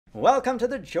Welcome to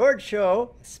the George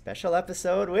Show, a special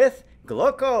episode with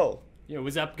Gloco. Yo,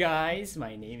 what's up, guys?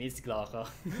 My name is Gloco.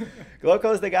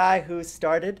 Gloco is the guy who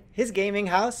started his gaming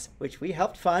house, which we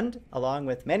helped fund, along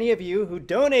with many of you who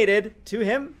donated to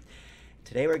him.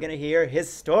 Today we're going to hear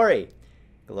his story.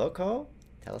 Gloco,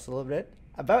 tell us a little bit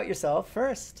about yourself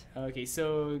first. Okay,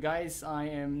 so guys, I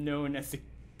am known as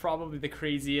probably the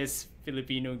craziest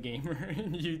Filipino gamer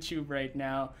in YouTube right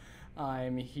now.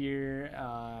 I'm here.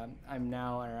 I'm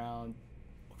now around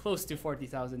close to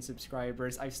 40,000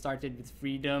 subscribers. I started with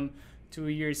Freedom 2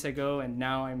 years ago, and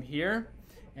now I'm here,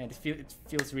 and it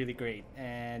feels really great.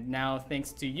 And now,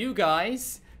 thanks to you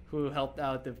guys who helped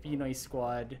out the Pinoy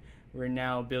squad, we're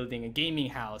now building a gaming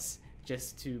house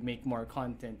just to make more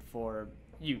content for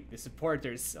you, the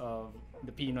supporters of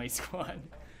the Pinoy squad.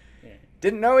 Yeah.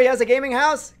 Didn't know he has a gaming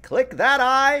house? Click that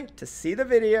eye to see the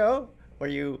video where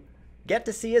you get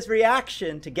to see his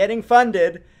reaction to getting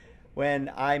funded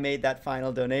when I made that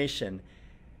final donation.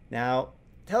 Now,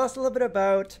 tell us a little bit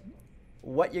about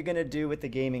what you're going to do with the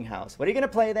gaming house. What are you going to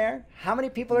play there? How many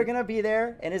people are going to be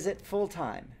there? And is it full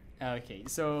time? Okay,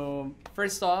 so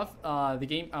first off,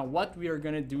 what we are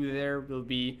gonna do there will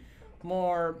be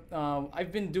more.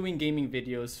 I've been doing gaming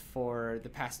videos for the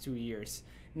past 2 years.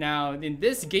 Now, in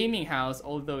this gaming house,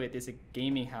 although it is a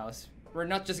gaming house, we're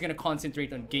not just gonna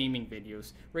concentrate on gaming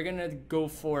videos. We're gonna go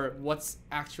for what's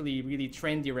actually really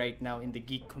trendy right now in the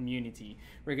geek community.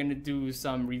 We're gonna do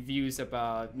some reviews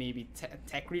about maybe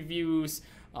tech reviews,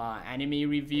 anime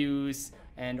reviews,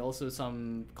 and also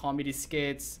some comedy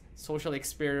skits, social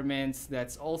experiments.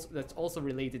 That's also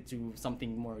related to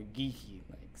something more geeky,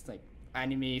 like it's like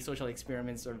anime social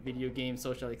experiments or video game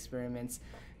social experiments,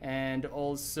 and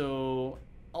also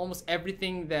almost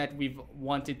everything that we've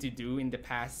wanted to do in the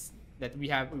past that we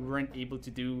weren't able to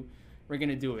do, we're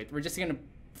gonna do it. We're just gonna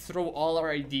throw all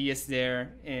our ideas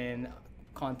there in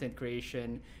content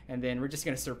creation, and then we're just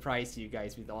gonna surprise you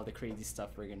guys with all the crazy stuff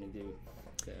we're gonna do.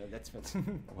 So that's what.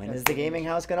 When is the gaming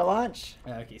house going to launch?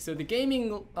 Okay, so the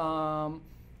gaming,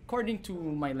 according to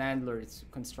my landlord, is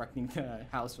constructing the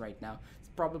house right now. It's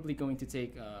probably going to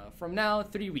take from now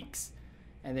 3 weeks,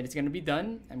 and then it's gonna be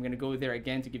done. I'm gonna go there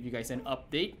again to give you guys an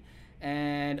update.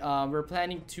 And we're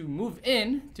planning to move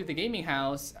in to the gaming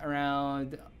house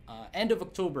around end of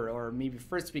October or maybe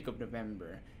first week of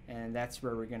November, and that's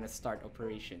where we're gonna start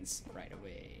operations right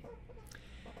away.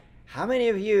 How many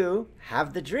of you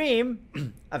have the dream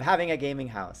of having a gaming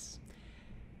house?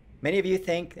 Many of you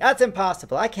think, that's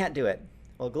impossible, I can't do it.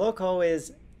 Well, Gloco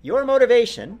is your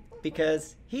motivation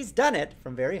because he's done it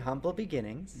from very humble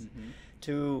beginnings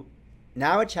to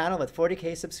now a channel with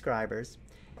 40K subscribers.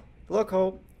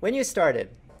 Gloco, when you started,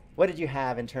 what did you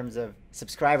have in terms of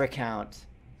subscriber count,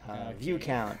 view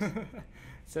count?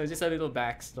 So just a little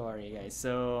backstory, guys.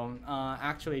 So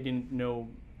actually, I didn't know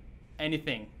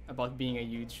anything about being a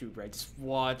YouTuber. I just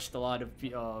watched a lot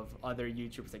of other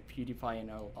YouTubers like PewDiePie and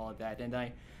all that, and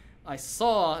I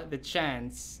saw the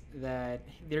chance that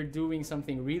they're doing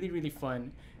something really, really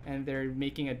fun, and they're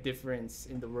making a difference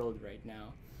in the world right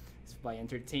now by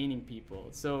entertaining people.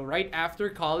 So right after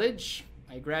college,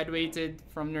 I graduated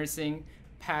from nursing,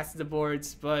 passed the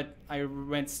boards, but I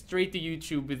went straight to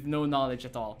YouTube with no knowledge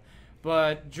at all.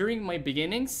 But during my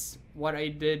beginnings, what I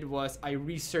did was I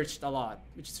researched a lot,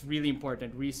 which is really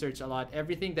important. Research a lot.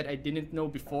 Everything that I didn't know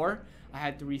before, I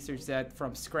had to research that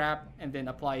from scrap and then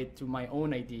apply it to my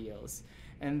own ideals.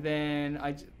 And then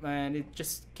it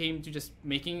just came to just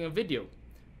making a video.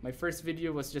 My first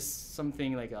video was just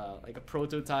something like a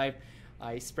prototype.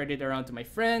 I spread it around to my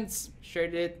friends,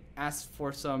 shared it, asked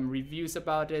for some reviews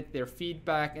about it, their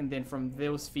feedback, and then from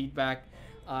those feedback,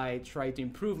 I tried to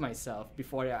improve myself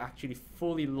before I actually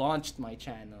fully launched my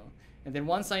channel. And then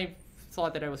once I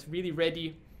thought that I was really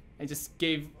ready, I just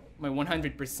gave my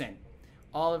 100%.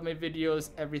 All of my videos,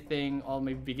 everything, all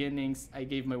my beginnings, I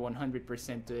gave my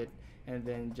 100% to it, and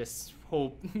then just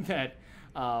hope that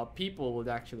people would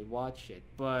actually watch it.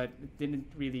 But it didn't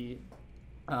really.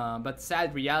 But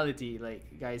sad reality,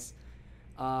 like guys,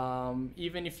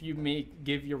 even if you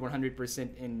give your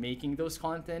 100% in making those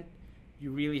content,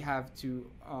 you really have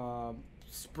to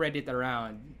spread it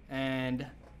around. And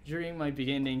during my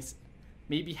beginnings,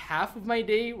 maybe half of my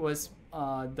day was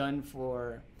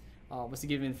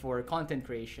given for content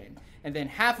creation, and then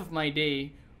half of my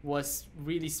day was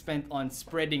really spent on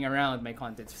spreading around my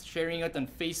content, sharing it on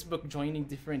Facebook, joining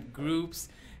different groups,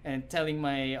 and telling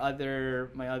my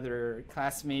other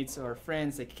classmates or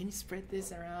friends like, can you spread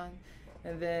this around?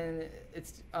 And then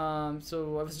it's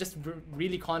so I was just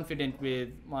really confident with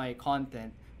my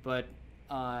content, but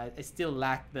I still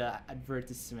lacked the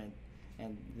advertisement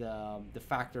and the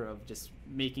factor of just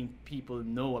making people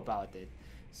know about it.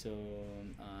 So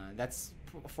that's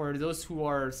for those who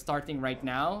are starting right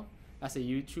now as a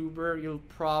YouTuber. You'll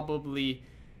probably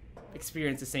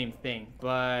experience the same thing,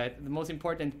 but the most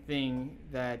important thing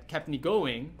that kept me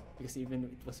going, because even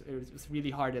it was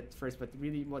really hard at first, but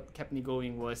really what kept me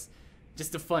going was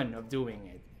just the fun of doing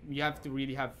it. You have to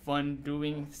really have fun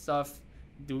doing stuff,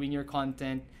 doing your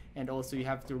content, and also you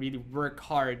have to really work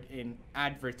hard in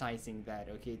advertising that.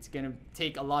 Okay, it's gonna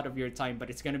take a lot of your time, but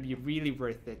it's gonna be really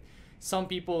worth it. Some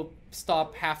people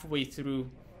stop halfway through.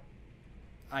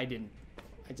 I didn't.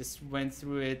 I just went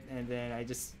through it, and then I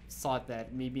just thought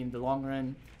that maybe in the long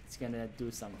run it's gonna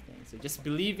do something. So just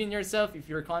believe in yourself. If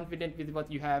you're confident with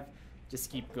what you have, just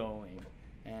keep going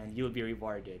and you'll be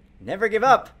rewarded. Never give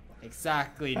up.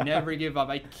 Exactly. Never give up.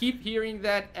 I keep hearing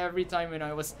that every time when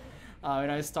I was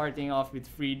starting off with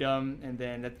Freedom, and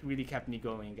then that really kept me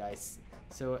going, guys.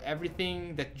 So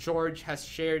everything that George has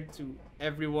shared to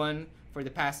everyone for the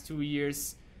past 2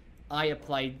 years, I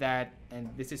applied that, and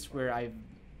this is where I've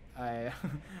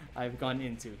gone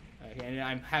into. Okay, and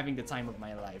I'm having the time of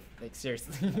my life. Like,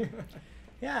 seriously.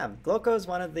 Yeah, Gloco is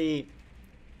one of the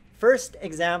first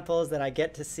examples that I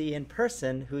get to see in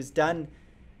person who's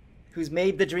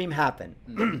made the dream happen.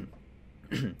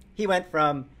 Mm. He went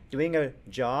from doing a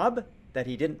job that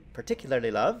he didn't particularly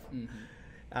love.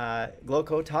 Mm-hmm.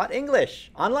 Gloco taught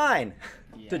English online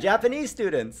to Japanese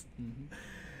students,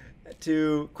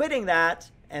 to quitting that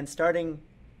and starting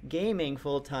gaming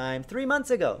full-time 3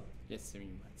 months ago. Just 3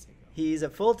 months ago. He's a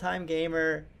full-time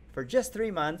gamer for just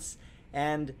 3 months.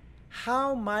 And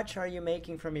how much are you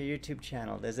making from your YouTube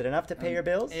channel? Is it enough to pay your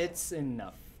bills? It's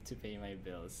enough to pay my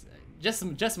bills.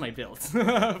 Just my bills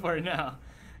for now.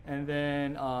 And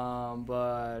then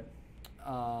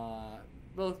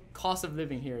well, cost of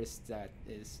living here is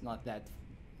not that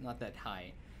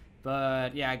high.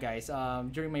 But yeah, guys,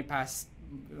 during my past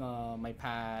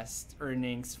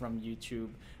earnings from YouTube,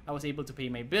 I was able to pay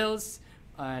my bills,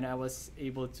 and I was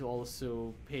able to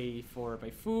also pay for my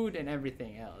food and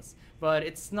everything else. But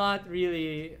it's not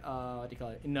really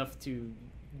enough to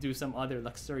do some other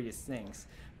luxurious things.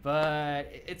 But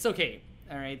it's okay.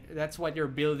 All right, that's what you're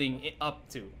building it up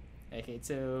to. Okay,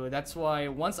 so that's why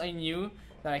once I knew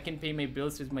that I can pay my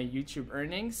bills with my YouTube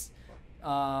earnings,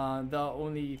 the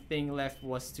only thing left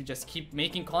was to just keep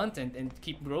making content and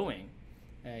keep growing.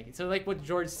 Okay, so like what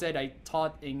George said, I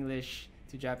taught English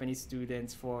to Japanese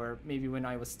students for maybe when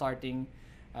I was starting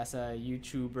as a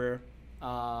YouTuber.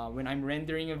 When I'm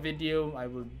rendering a video, I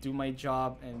will do my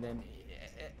job, and then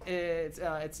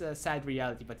it's a sad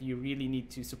reality, but you really need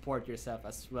to support yourself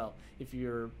as well if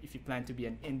you plan to be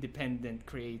an independent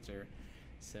creator.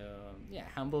 So yeah,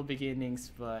 humble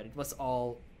beginnings, but it was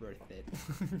all worth it.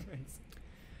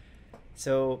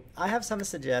 So I have some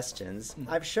suggestions.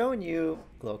 I've shown you,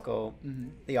 Gloco,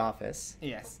 the office.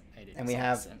 Yes, I did. And we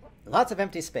have lots of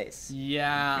empty space.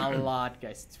 Yeah, a lot,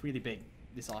 guys. It's really big.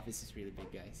 This office is really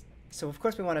big, guys. So of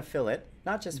course we want to fill it,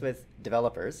 not just with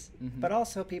developers, but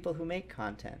also people who make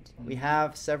content. We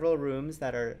have several rooms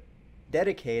that are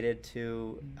dedicated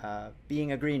to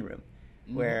being a green room,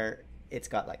 where it's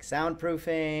got like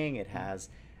soundproofing, it has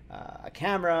a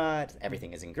camera,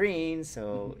 everything is in green,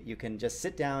 so you can just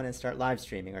sit down and start live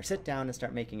streaming, or sit down and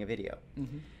start making a video.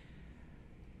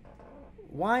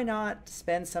 Why not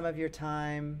spend some of your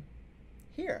time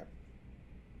here?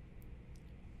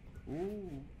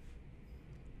 Ooh.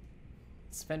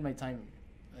 Spend my time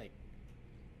like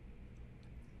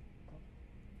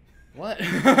what?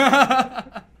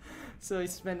 So I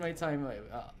spend my time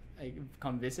I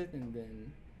come visit and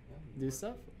then do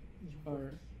stuff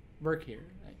or work here.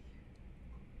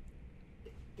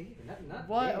 Not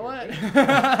What? there. What?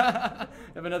 I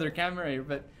have another camera here,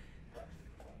 but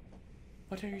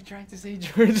what are you trying to say,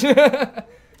 George?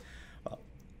 Well,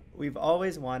 we've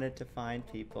always wanted to find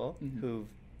people who've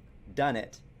done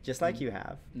it just like you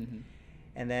have.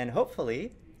 And then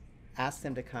hopefully ask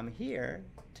them to come here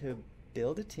to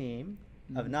build a team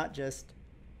of not just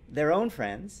their own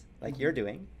friends, like you're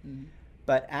doing,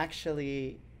 but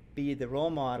actually be the role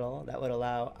model that would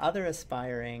allow other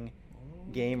aspiring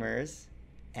gamers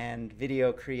and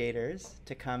video creators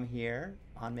to come here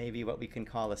on maybe what we can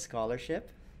call a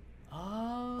scholarship.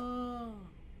 Oh.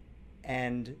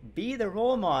 And be the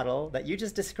role model that you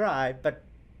just described, but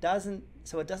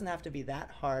so it doesn't have to be that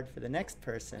hard for the next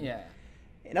person. Yeah.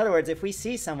 In other words, if we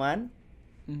see someone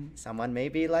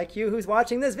maybe like you who's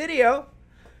watching this video,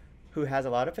 who has a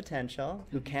lot of potential,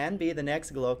 who can be the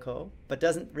next Gloco, but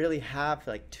doesn't really have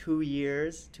like 2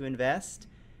 years to invest,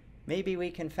 maybe we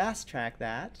can fast track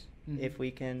that if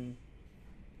we can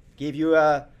give you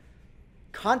a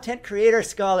content creator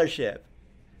scholarship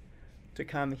to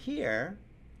come here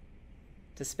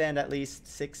to spend at least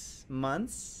 6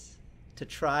 months to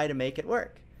try to make it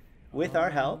work with our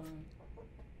help,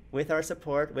 with our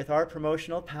support, with our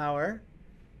promotional power,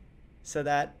 so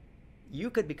that you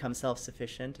could become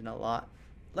self-sufficient in a lot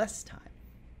less time.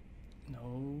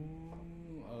 No.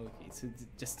 Okay, so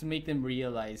just to make them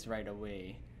realize right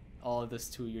away all those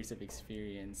 2 years of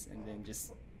experience, and then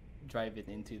just drive it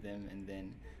into them, and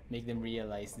then make them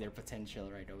realize their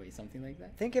potential right away, something like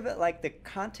that. Think of it like the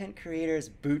content creators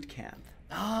boot camp.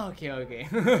 Oh, okay.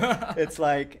 It's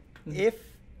like, if,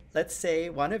 let's say,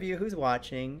 one of you who's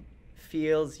watching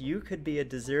feels you could be a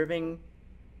deserving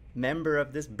member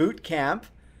of this boot camp,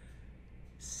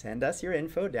 send us your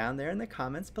info down there in the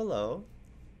comments below.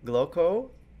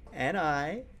 Gloco and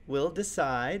I will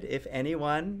decide if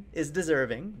anyone is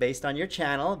deserving based on your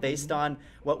channel, based on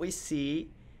what we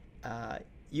see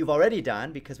you've already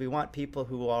done, because we want people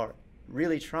who are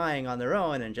really trying on their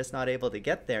own and just not able to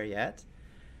get there yet.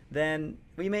 Then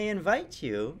we may invite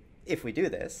you, if we do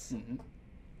this,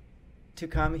 to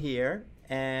come here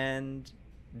and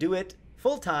do it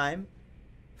full time,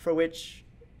 for which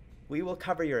we will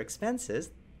cover your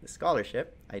expenses, the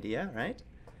scholarship idea, right?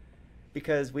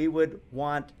 Because we would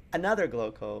want another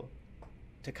Gloco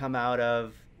to come out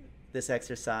of this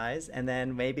exercise, and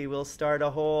then maybe we'll start a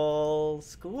whole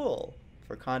school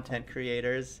for content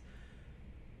creators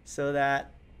so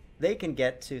that they can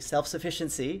get to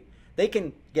self-sufficiency. They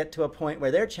can get to a point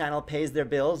where their channel pays their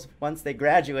bills once they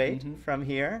graduate from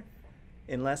here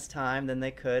in less time than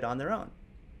they could on their own.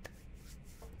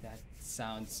 That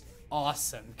sounds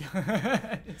awesome.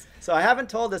 So I haven't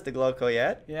told this to Gloco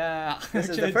yet. Yeah. This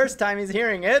is the first time he's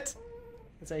hearing it.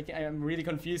 It's like I'm really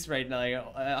confused right now.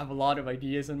 I have a lot of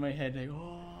ideas in my head. Like,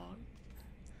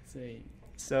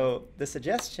 So the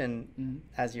suggestion,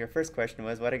 as your first question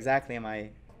was, what exactly am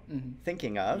I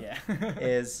thinking of,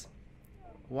 is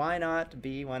why not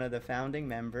be one of the founding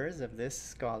members of this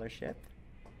scholarship,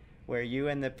 where you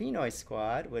and the Pinoy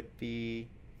squad would be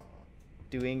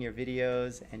doing your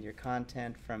videos and your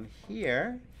content from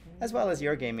here, as well as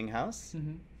your gaming house,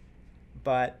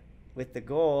 but with the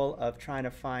goal of trying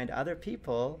to find other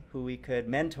people who we could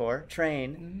mentor,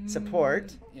 train,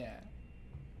 support,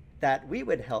 that we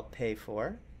would help pay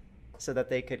for, so that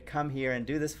they could come here and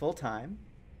do this full time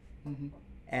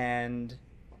and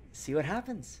see what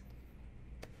happens.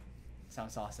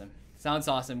 Sounds awesome. Sounds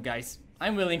awesome, guys.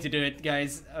 I'm willing to do it,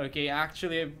 guys. Okay,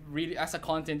 actually, really, as a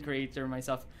content creator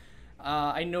myself,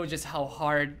 I know just how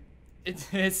hard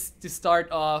it is to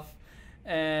start off,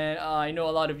 and I know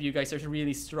a lot of you guys are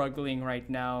really struggling right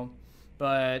now.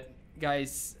 But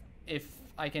guys, if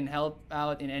I can help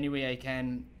out in any way I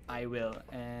can, I will.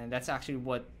 And that's actually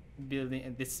what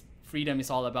building this freedom is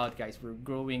all about, guys. We're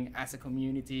growing as a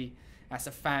community, as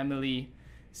a family.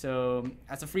 So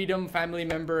as a Freedom family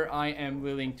member, I am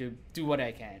willing to do what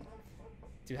I can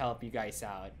to help you guys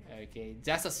out. Okay,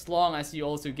 just as long as you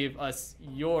also give us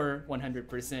your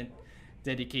 100%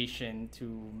 dedication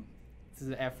to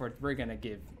the effort we're gonna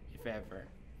give, if ever.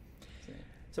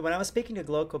 So when I was speaking to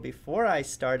Gloco before I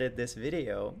started this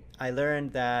video, I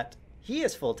learned that he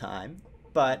is full-time,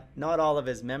 but not all of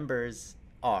his members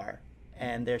are,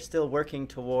 and they're still working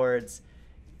towards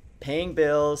paying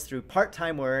bills through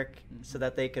part-time work so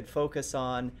that they could focus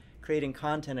on creating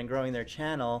content and growing their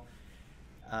channel,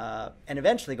 and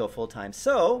eventually go full-time.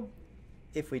 So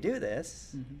if we do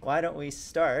this, why don't we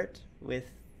start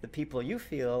with the people you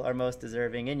feel are most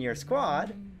deserving in your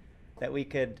squad that we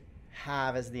could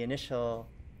have as the initial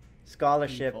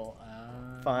scholarship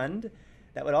fund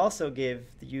that would also give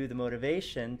you the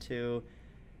motivation to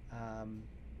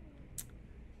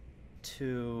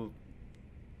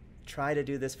try to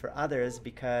do this for others,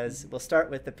 because we'll start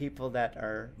with the people that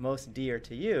are most dear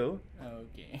to you.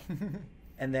 Okay.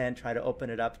 And then try to open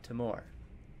it up to more.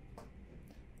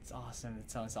 It's awesome.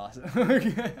 It sounds awesome.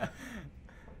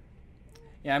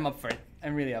 Yeah, I'm up for it.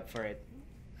 I'm really up for it.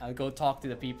 I'll go talk to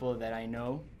the people that I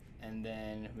know, and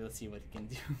then we'll see what we can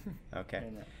do. Okay.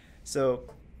 So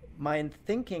my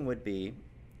thinking would be,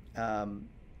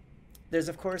 there's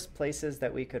of course places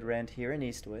that we could rent here in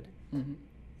Eastwood.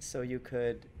 So you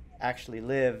could actually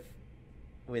live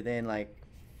within like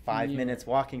 5 minutes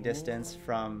walking distance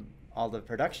from all the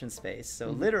production space. So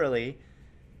literally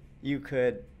you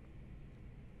could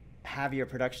have your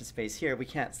production space here. We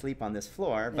can't sleep on this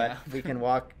floor, but we can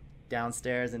walk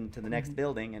downstairs into the next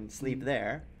building and sleep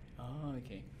there. Oh,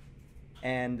 okay.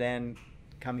 And then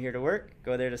come here to work,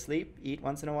 go there to sleep, eat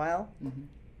once in a while,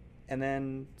 and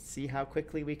then see how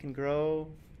quickly we can grow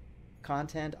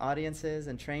content, audiences,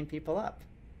 and train people up.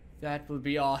 That would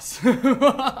be awesome.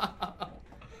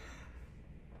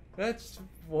 That's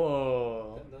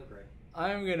whoa. That's great.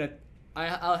 I'm gonna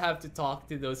I'll have to talk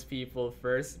to those people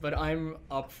first, but I'm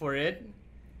up for it.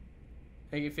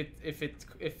 Like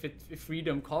if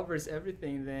freedom covers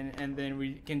everything, then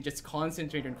we can just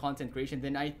concentrate on content creation,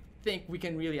 then I think we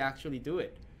can really actually do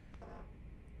it.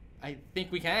 I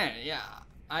think we can. Yeah.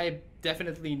 I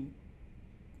definitely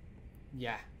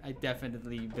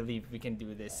believe we can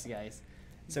do this, guys.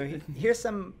 So here's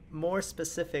some more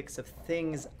specifics of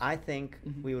things I think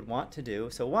we would want to do.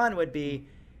 So one would be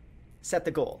set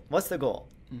the goal. What's the goal?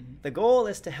 The goal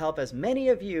is to help as many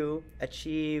of you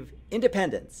achieve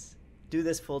independence. Do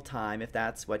this full time if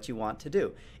that's what you want to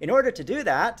do. In order to do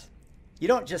that, you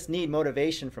don't just need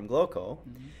motivation from Gloco.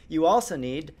 You also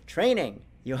need training.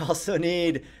 You also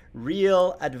need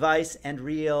real advice and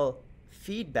real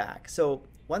feedback. So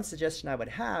one suggestion I would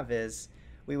have is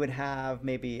we would have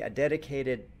maybe a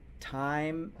dedicated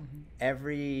time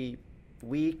every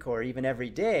week or even every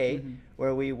day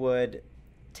where we would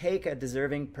take a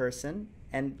deserving person,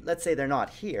 and let's say they're not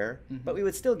here, but we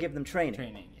would still give them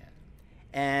training. Yeah.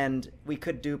 And we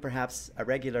could do perhaps a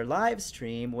regular live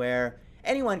stream where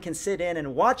anyone can sit in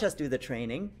and watch us do the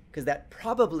training, because that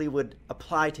probably would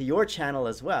apply to your channel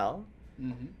as well.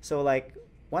 So like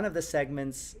one of the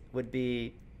segments would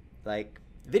be like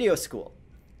video school.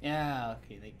 Yeah,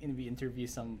 okay. Like we interview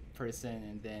some person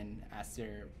and then ask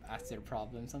their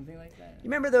problem, something like that. You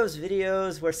remember those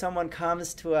videos where someone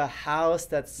comes to a house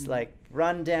that's like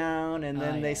run down and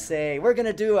then they say, "We're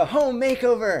gonna do a home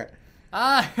makeover.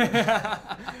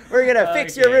 We're gonna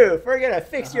fix your roof. We're gonna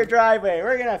fix your driveway.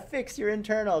 We're gonna fix your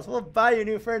internals. We'll buy you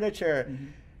new furniture."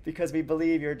 Because we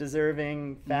believe you're a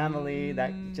deserving family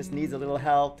that just needs a little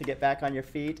help to get back on your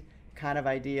feet. Kind of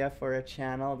idea for a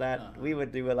channel that we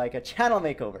would do like a channel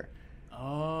makeover.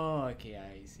 Oh, okay,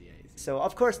 I see. So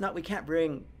of course we can't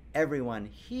bring everyone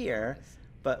here,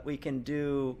 but we can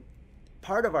do,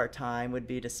 part of our time would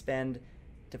be to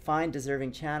find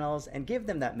deserving channels and give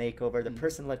them that makeover, the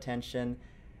personal attention,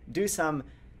 do some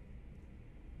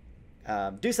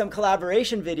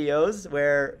collaboration videos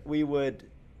where we would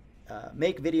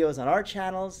make videos on our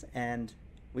channels and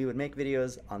we would make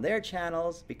videos on their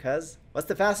channels, because what's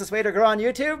the fastest way to grow on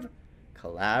YouTube?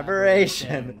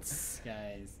 Collaboration.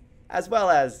 Guys. As well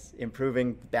as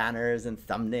improving banners and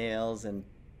thumbnails and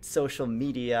social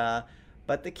media.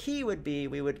 But the key would be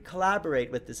we would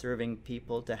collaborate with deserving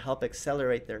people to help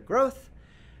accelerate their growth.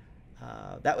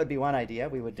 That would be one idea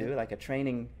we would do, like a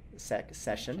training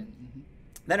session.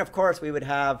 Then, of course, we would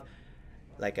have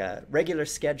like a regular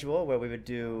schedule where we would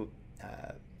do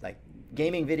like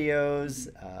gaming videos,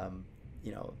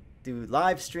 do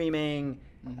live streaming.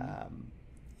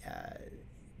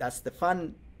 That's the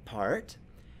fun part.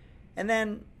 And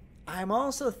then I'm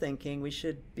also thinking we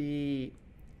should be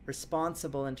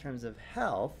responsible in terms of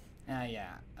health.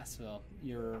 Yeah, as well.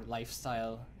 Your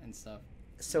lifestyle and stuff.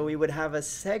 So we would have a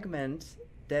segment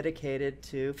dedicated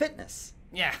to fitness.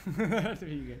 Yeah, that'd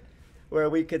be good. Where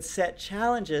we could set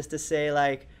challenges to say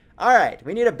like, all right,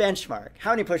 we need a benchmark.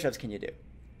 How many push-ups can you do?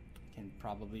 Can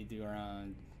probably do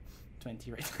around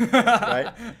 20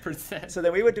 right? percent. So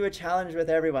then we would do a challenge with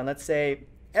everyone. Let's say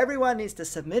everyone needs to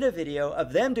submit a video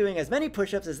of them doing as many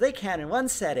push-ups as they can in one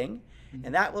setting,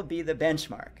 and that will be the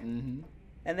benchmark. And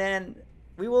then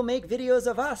we will make videos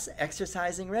of us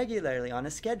exercising regularly on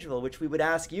a schedule, which we would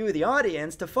ask you, the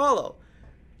audience, to follow.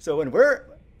 So when we're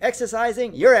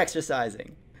exercising, you're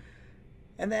exercising.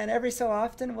 And then every so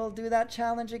often, we'll do that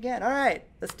challenge again. All right,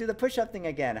 let's do the push-up thing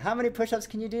again. How many push-ups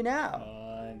can you do now?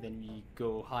 And then we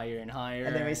go higher and higher.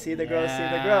 And then we see the growth, see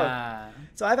the growth.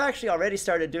 So I've actually already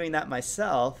started doing that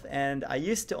myself, and I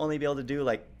used to only be able to do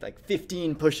like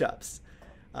 15 push-ups.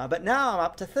 But now I'm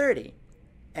up to 30.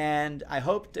 And I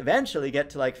hope to eventually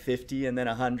get to like 50 and then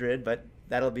 100, but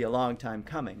that'll be a long time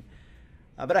coming.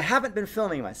 But I haven't been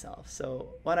filming myself. So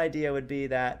one idea would be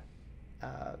that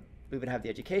we would have the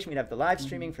education, we'd have the live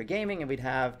streaming for gaming, and we'd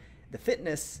have the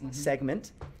fitness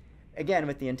segment, again,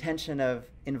 with the intention of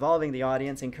involving the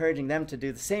audience, encouraging them to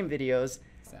do the same videos,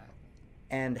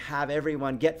 and have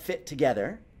everyone get fit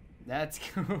together. That's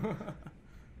cool.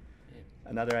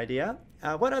 Another idea.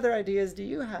 What other ideas do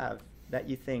you have that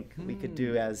you think we could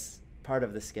do as part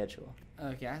of the schedule?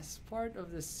 Okay, as part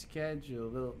of the schedule,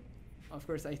 well, of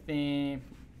course, I think,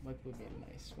 what would be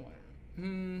a nice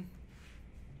one?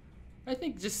 I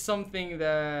think just something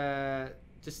that,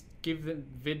 just give the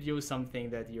video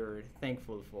something that you're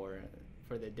thankful for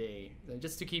the day,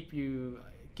 just to keep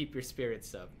your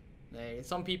spirits up. Like,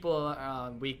 some people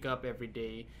wake up every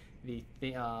day,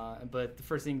 but the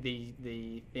first thing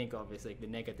they think of is like the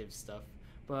negative stuff.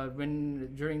 But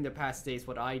during the past days,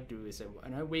 what I do is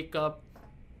when I wake up,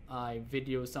 I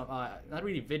video some, not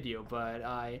really video, but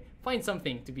I find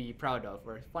something to be proud of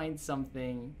or find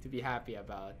something to be happy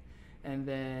about. And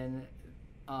then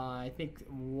I think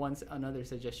another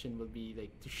suggestion would be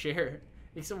like to share.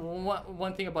 Because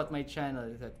one thing about my channel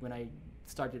is that when I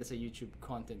started as a YouTube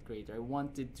content creator, I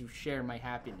wanted to share my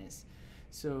happiness.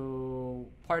 So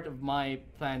part of my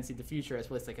plans in the future as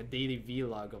well is like a daily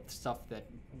vlog of stuff that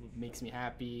makes me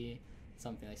happy,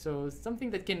 something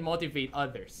that can motivate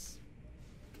others.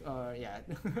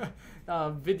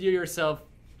 Video yourself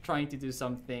trying to do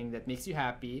something that makes you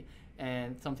happy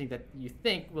and something that you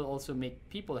think will also make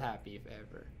people happy if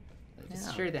ever.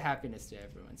 Just share the happiness to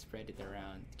everyone, spread it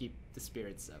around, keep the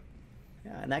spirits up.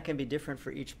 Yeah, and that can be different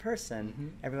for each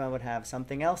person. Everyone would have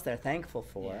something else they're thankful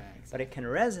for, exactly. but it can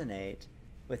resonate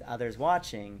with others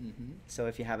watching. So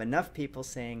if you have enough people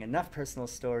saying enough personal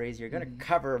stories, you're going to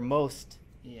cover most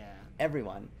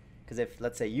everyone. Because if,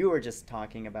 let's say, you were just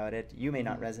talking about it, you may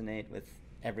not resonate with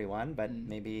everyone, but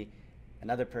maybe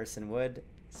another person would.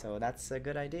 So that's a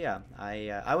good idea.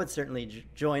 I would certainly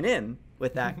join in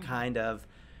with that kind of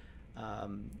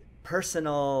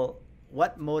personal,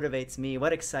 what motivates me,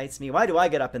 what excites me, why do I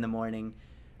get up in the morning,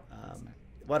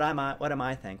 what am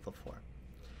I thankful for?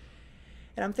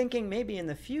 And I'm thinking maybe in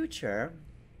the future,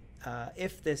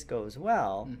 if this goes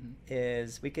well,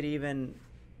 is we could even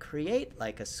create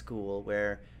like a school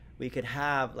where we could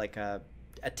have like a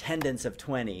attendance of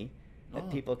 20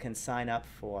 that people can sign up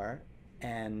for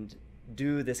and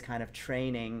do this kind of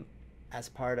training as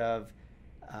part of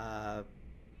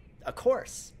a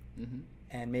course.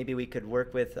 And maybe we could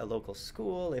work with a local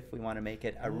school if we want to make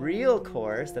it a real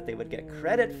course that they would get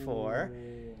credit for,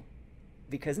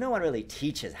 because no one really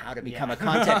teaches how to become a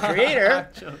content creator.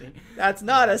 Actually. That's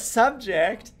not a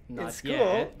subject in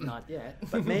school. Not yet.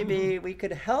 But maybe we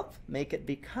could help make it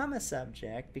become a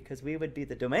subject, because we would be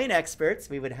the domain experts.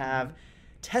 We would have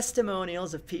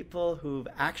testimonials of people who've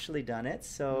actually done it.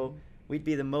 So we'd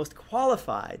be the most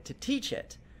qualified to teach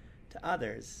it to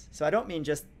others. So I don't mean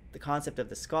just the concept of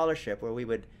the scholarship where we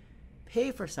would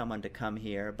pay for someone to come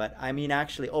here, but I mean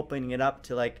actually opening it up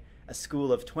to like a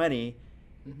school of 20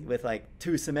 with like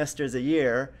 2 semesters a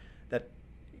year that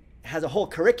has a whole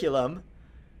curriculum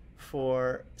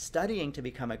for studying to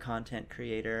become a content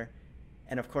creator,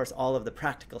 and of course all of the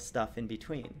practical stuff in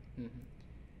between.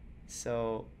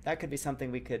 So that could be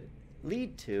something we could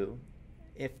lead to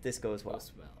if this goes well.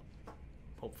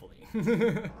 Hopefully.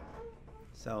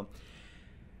 So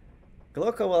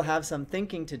Gloco will have some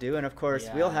thinking to do, and of course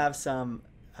we'll have some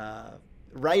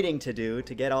writing to do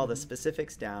to get all the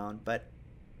specifics down. But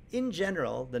in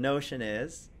general, the notion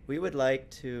is we would like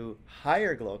to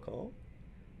hire Gloco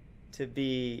to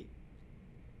be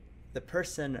the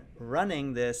person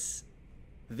running this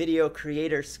video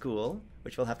creator school,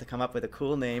 which we'll have to come up with a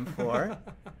cool name for,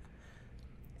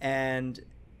 and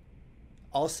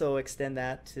also extend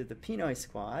that to the Pinoy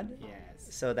squad,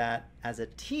 so that as a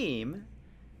team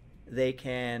they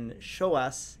can show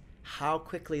us how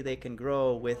quickly they can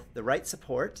grow with the right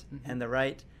support and the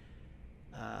right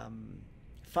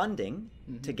funding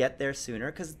to get there sooner,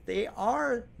 because they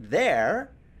are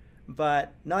there,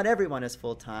 but not everyone is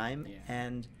full-time,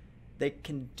 and they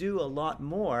can do a lot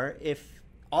more if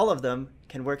all of them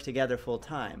can work together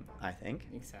full-time, I think.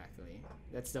 Exactly.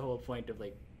 That's the whole point of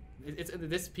like, it's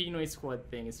this Pinoy squad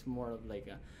thing is more of like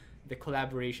the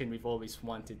collaboration we've always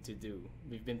wanted to do.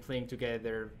 We've been playing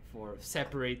together for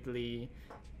separately,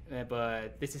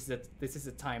 but this is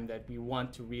the time that we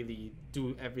want to really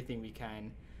do everything we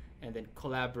can, and then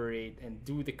collaborate and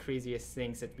do the craziest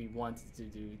things that we wanted to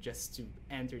do just to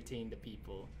entertain the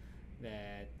people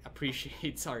that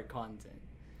appreciates our content.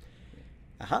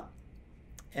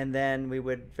 And then we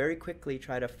would very quickly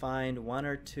try to find 1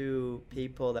 or 2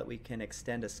 people that we can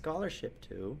extend a scholarship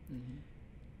to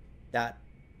that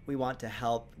we want to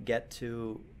help get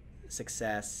to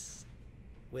success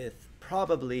with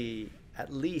probably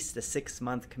at least a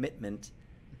 6-month commitment,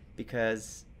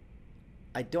 because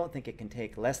I don't think it can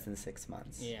take less than 6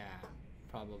 months. Yeah,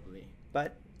 probably.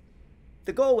 But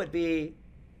the goal would be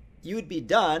you'd be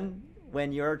done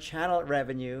when your channel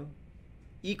revenue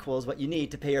equals what you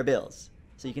need to pay your bills,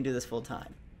 so you can do this full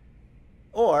time.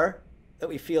 Or that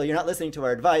we feel you're not listening to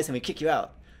our advice and we kick you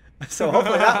out. So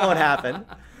hopefully that won't happen.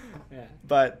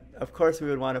 But of course we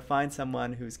would want to find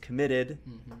someone who's committed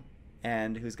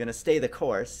and who's going to stay the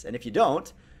course. And if you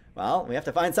don't, well, we have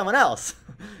to find someone else.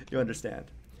 You understand?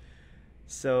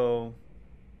 So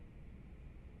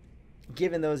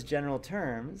given those general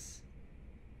terms,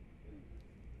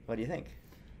 what do you think?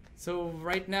 So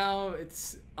right now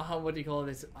it's what do you call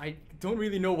this? I don't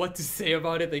really know what to say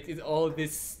about it. Like all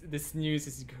this news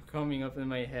is coming up in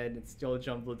my head. It's all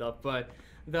jumbled up. But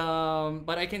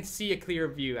But I can see a clear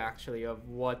view actually of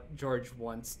what George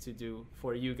wants to do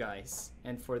for you guys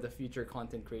and for the future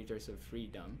content creators of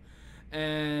Freedom.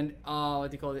 And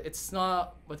what do you call it? It's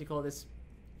not what do you call this?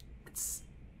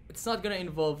 It's not gonna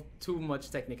involve too much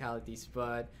technicalities,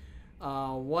 but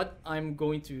what I'm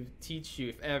going to teach you,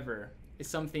 if ever, is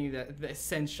something that the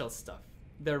essential stuff,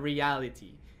 the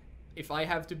reality. If I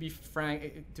have to be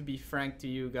frank to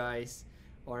you guys,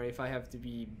 or if I have to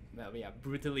be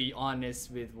brutally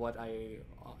honest with what I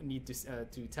need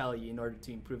to tell you in order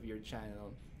to improve your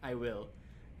channel, I will.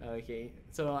 Okay,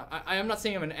 so I am not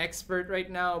saying I'm an expert right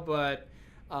now, but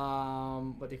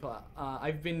what do you call it?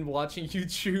 I've been watching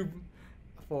YouTube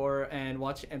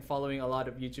and following a lot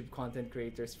of YouTube content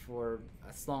creators for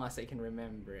as long as I can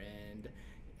remember, and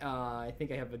I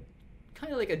think I have a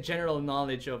kind of like a general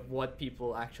knowledge of what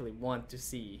people actually want to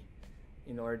see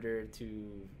in order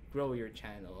to grow your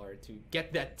channel or to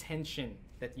get the attention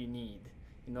that you need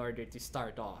in order to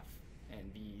start off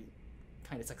and be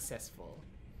kind of successful.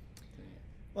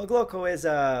 Well, Gloco is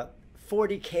a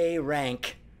 40K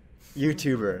rank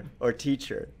YouTuber or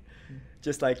teacher.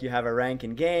 Just like you have a rank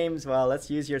in games, well, let's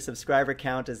use your subscriber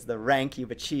count as the rank you've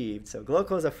achieved. So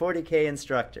Gloco is a 40K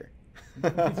instructor.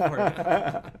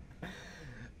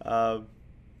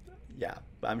 Yeah,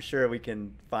 I'm sure we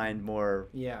can find more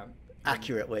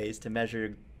accurate ways to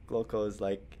measure Gloco's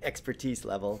like expertise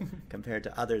level compared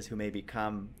to others who may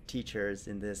become teachers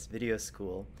in this video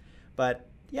school. But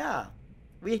yeah,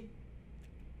 we've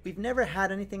never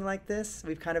had anything like this.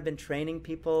 We've kind of been training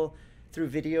people through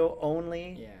video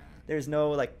only. Yeah. There's no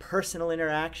like personal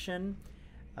interaction,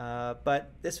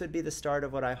 but this would be the start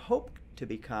of what I hope to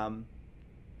become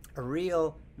a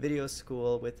real video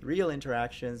school with real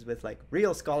interactions, with like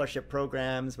real scholarship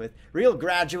programs, with real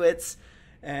graduates,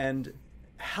 and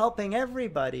helping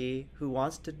everybody who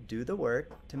wants to do the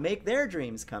work to make their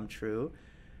dreams come true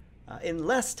in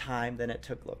less time than it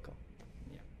took Gloco.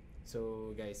 Yeah.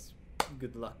 So guys,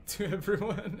 good luck to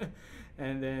everyone.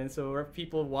 And then so our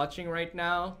people watching right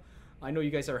now, I know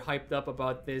you guys are hyped up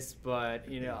about this, but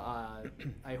you know,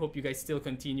 I hope you guys still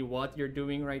continue what you're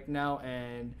doing right now.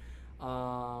 And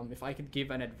if I could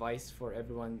give an advice for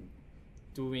everyone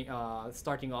doing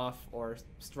starting off or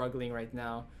struggling right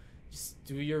now, just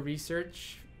do your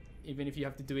research. Even if you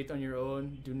have to do it on your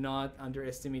own, do not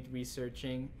underestimate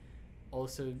researching.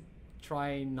 Also,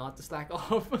 try not to slack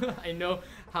off. I know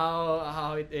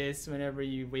how it is whenever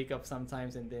you wake up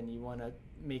sometimes and then you want to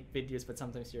make videos, but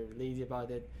sometimes you're lazy about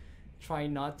it. Try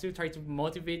not to. Try to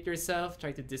motivate yourself.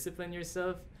 Try to discipline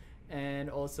yourself,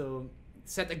 and also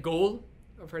set a goal.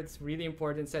 I've heard it's really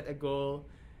important. Set a goal,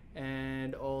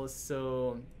 and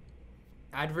also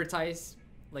advertise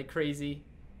like crazy.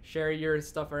 Share your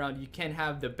stuff around. You can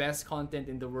have the best content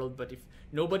in the world, but if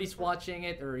nobody's watching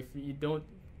it, or if you don't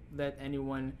let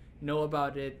anyone know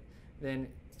about it, then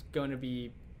it's gonna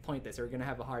be pointless, or you're gonna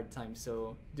have a hard time.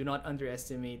 So do not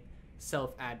underestimate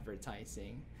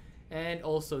self-advertising. And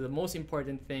also the most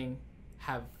important thing,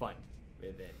 have fun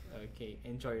with it. Okay,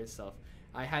 enjoy yourself.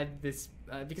 I had this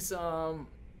because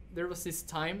there was this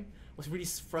time I was really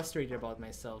frustrated about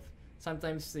myself.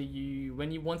 Sometimes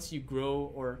once you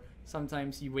grow, or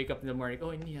sometimes you wake up in the morning,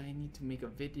 oh yeah, I need to make a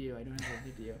video. I don't have a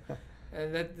video.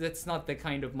 That's not the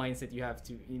kind of mindset you have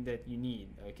that you need.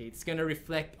 Okay, it's gonna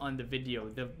reflect on the video.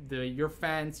 Your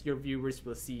fans, your viewers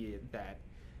will see that.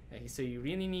 Okay, so you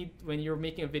really need, when you're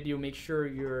making a video, make sure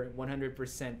you're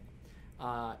 100%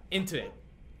 into it.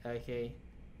 Okay,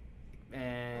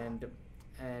 and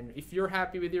if you're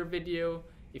happy with your video,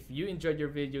 if you enjoyed your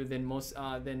video, then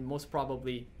most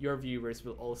probably your viewers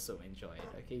will also enjoy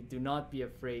it. Okay, do not be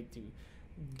afraid to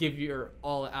give your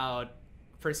all-out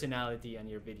personality on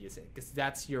your videos, because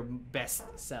that's your best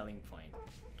selling point.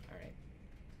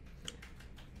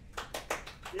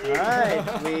 All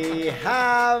right, we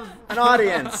have an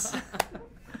audience.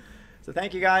 So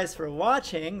thank you guys for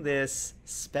watching this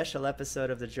special episode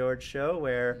of The George Show,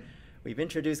 where we've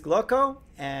introduced Gloco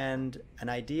and an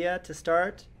idea to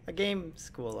start a game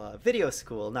school, a video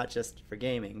school, not just for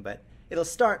gaming, but it'll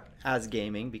start as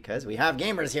gaming because we have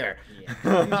gamers here.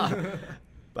 Yeah.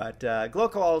 But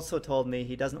Gloco also told me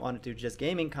he doesn't want to do just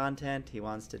gaming content. He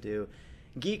wants to do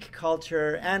geek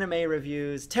culture, anime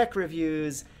reviews, tech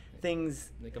reviews, things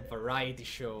like a variety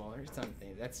show or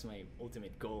something. That's my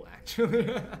ultimate goal,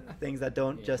 actually. Things that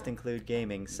don't just include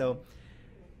gaming. So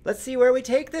let's see where we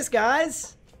take this,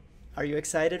 guys. Are you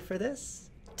excited for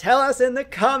this? Tell us in the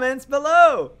comments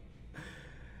below.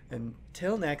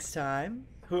 Until next time,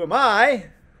 who am I?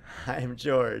 I'm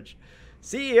George,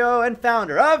 CEO and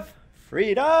founder of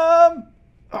Freedom.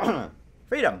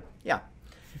 Freedom, yeah.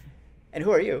 And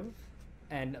who are you?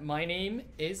 And my name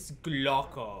is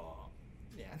Gloco.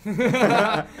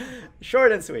 Yeah.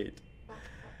 Short and sweet.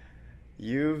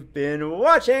 You've been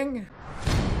watching.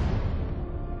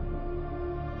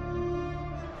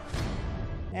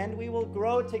 And we will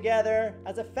grow together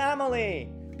as a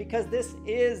family, because this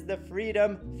is the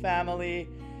Freedom Family.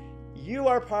 You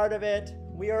are part of it,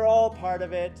 we are all part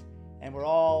of it, and we're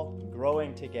all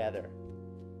growing together.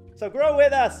 So grow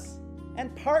with us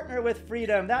and partner with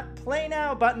Freedom. That Play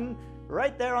Now button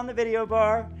right there on the video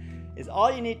bar is all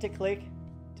you need to click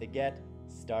to get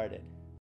started.